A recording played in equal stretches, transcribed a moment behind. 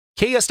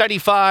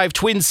KS95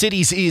 Twin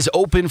Cities is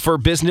open for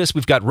business.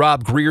 We've got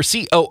Rob Greer,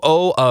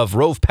 COO of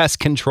Rove Pest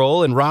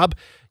Control. And Rob,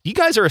 you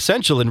guys are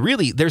essential. And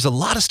really, there's a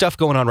lot of stuff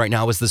going on right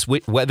now as this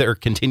weather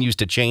continues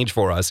to change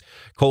for us.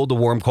 Cold to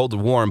warm, cold to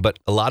warm. But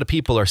a lot of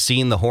people are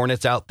seeing the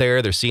hornets out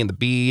there. They're seeing the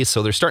bees.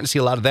 So they're starting to see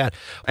a lot of that.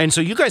 And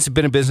so you guys have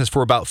been in business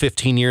for about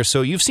 15 years.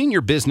 So you've seen your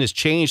business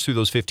change through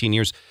those 15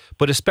 years.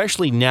 But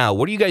especially now,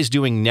 what are you guys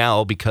doing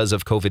now because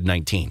of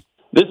COVID-19?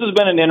 This has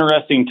been an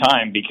interesting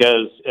time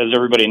because, as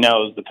everybody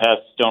knows, the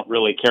pests don't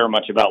really care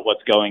much about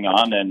what's going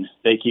on, and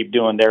they keep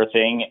doing their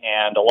thing.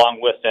 And along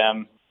with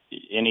them,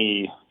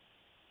 any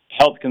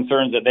health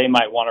concerns that they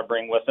might want to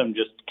bring with them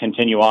just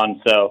continue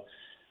on. So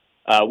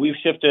we've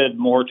shifted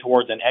more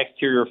towards an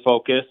exterior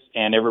focus,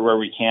 and everywhere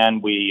we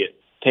can, we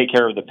take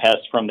care of the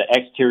pests from the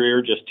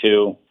exterior just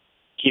to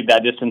keep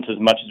that distance as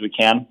much as we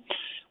can.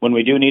 When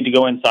we do need to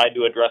go inside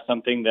to address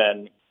something,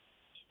 then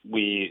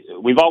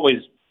we've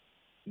always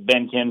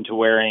been kin to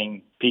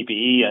wearing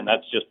PPE, and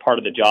that's just part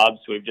of the job.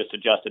 So we've just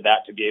adjusted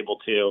that to be able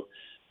to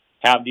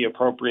have the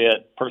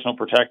appropriate personal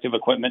protective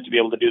equipment to be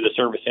able to do the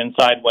service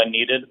inside when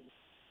needed.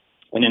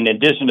 And in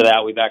addition to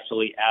that, we've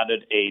actually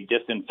added a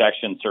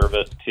disinfection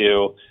service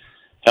to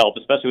help,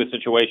 especially with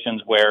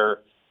situations where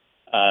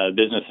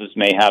businesses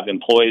may have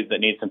employees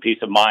that need some peace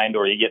of mind,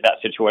 or you get that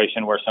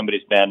situation where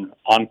somebody's been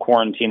on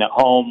quarantine at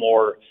home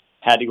or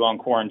had to go on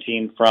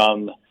quarantine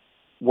from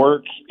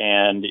work,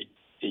 and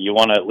you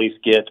want to at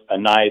least get a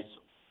nice,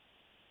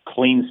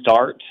 clean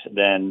start,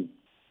 then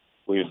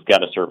we've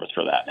got a service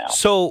for that now.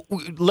 So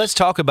let's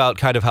talk about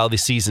kind of how the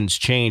seasons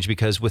change,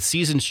 because with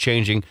seasons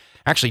changing,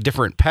 actually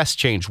different pests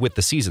change with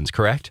the seasons,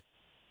 correct?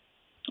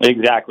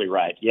 Exactly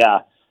right,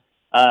 yeah.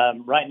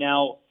 Right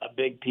now, a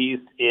big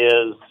piece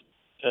is,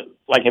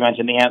 like I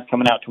mentioned, the ants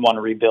coming out to want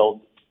to rebuild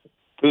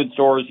food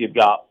stores. You've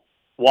got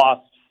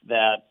wasps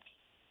that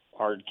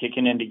are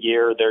kicking into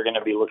gear. They're going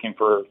to be looking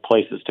for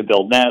places to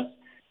build nests,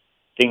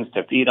 things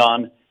to feed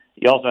on.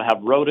 You also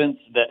have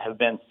rodents that have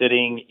been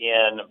sitting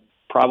in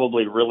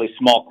probably really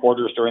small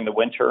quarters during the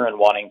winter and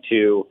wanting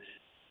to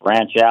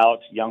branch out,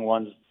 young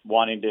ones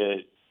wanting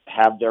to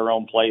have their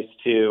own place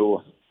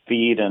to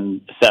feed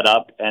and set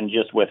up, and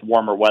just with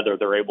warmer weather,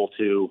 they're able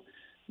to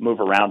move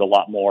around a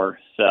lot more.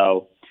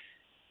 So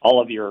all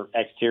of your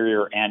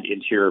exterior and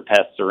interior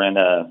pests are in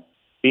a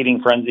feeding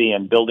frenzy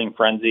and building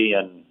frenzy.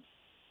 And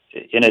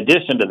in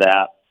addition to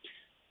that,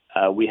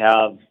 we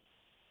have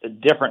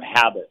different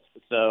habits.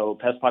 So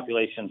pest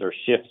populations are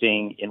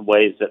shifting in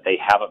ways that they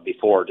haven't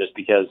before, just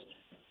because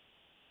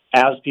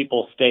as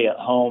people stay at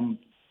home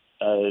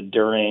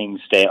during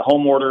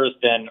stay-at-home orders,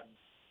 then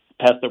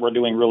pests that were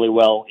doing really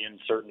well in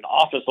certain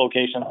office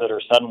locations that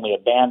are suddenly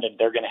abandoned,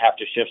 they're going to have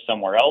to shift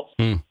somewhere else.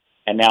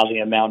 And now the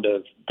amount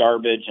of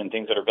garbage and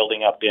things that are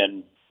building up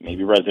in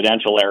maybe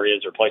residential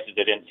areas or places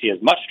that didn't see as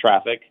much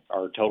traffic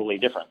are totally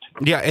different.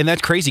 Yeah, and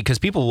that's crazy because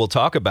people will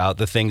talk about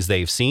the things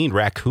they've seen.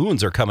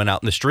 Raccoons are coming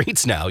out in the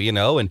streets now, you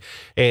know, and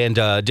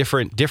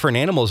different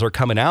animals are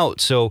coming out.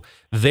 So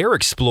they're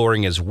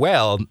exploring as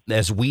well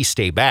as we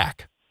stay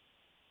back.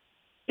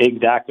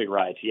 Exactly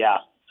right, yeah.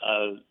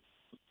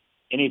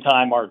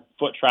 Anytime our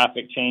foot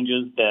traffic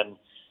changes, then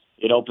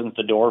it opens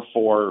the door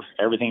for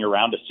everything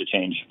around us to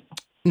change.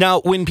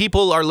 Now, when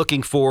people are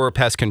looking for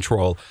pest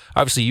control,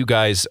 obviously you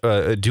guys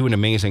do an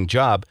amazing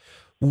job.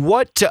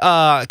 What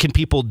can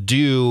people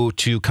do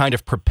to kind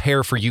of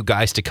prepare for you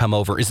guys to come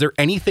over? Is there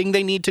anything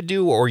they need to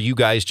do, or are you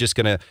guys just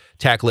going to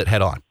tackle it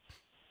head on?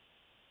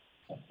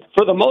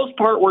 For the most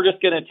part, we're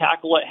just going to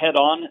tackle it head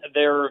on.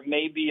 There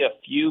may be a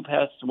few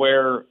pests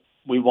where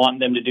we want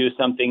them to do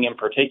something in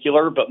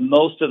particular, but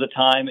most of the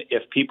time,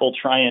 if people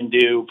try and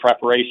do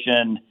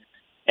preparation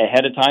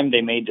ahead of time,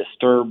 they may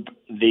disturb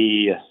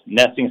the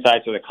nesting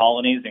sites or the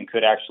colonies and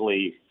could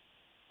actually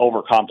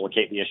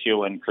overcomplicate the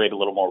issue and create a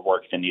little more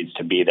work than needs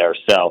to be there.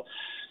 So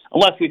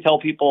unless we tell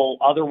people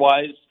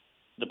otherwise,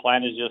 the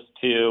plan is just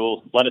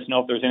to let us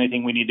know if there's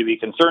anything we need to be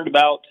concerned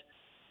about,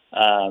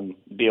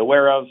 be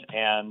aware of,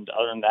 and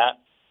other than that,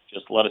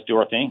 just let us do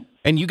our thing.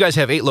 And you guys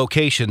have 8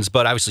 locations,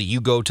 but obviously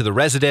you go to the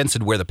residents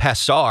and where the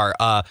pests are.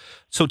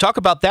 So talk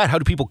about that. How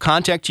do people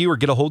contact you or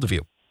get a hold of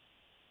you?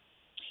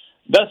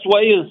 Best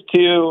way is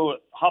to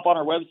hop on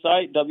our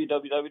website,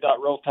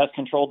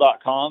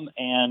 www.rovepestcontrol.com,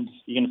 and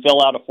you can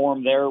fill out a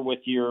form there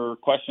with your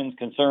questions,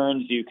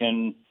 concerns. You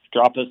can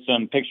drop us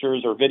some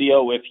pictures or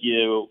video if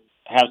you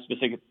have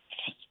specific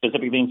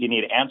things you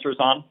need answers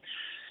on.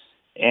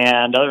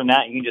 And other than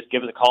that, you can just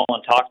give us a call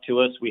and talk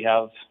to us. We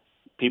have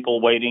people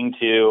waiting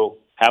to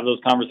have those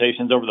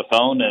conversations over the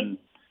phone and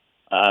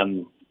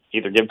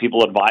either give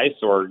people advice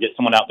or get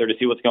someone out there to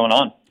see what's going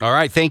on. All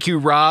right. Thank you,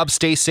 Rob.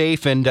 Stay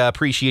safe, and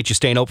appreciate you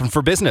staying open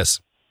for business.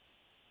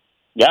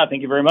 Yeah,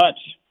 thank you very much.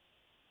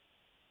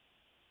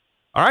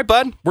 All right,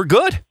 bud. We're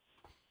good.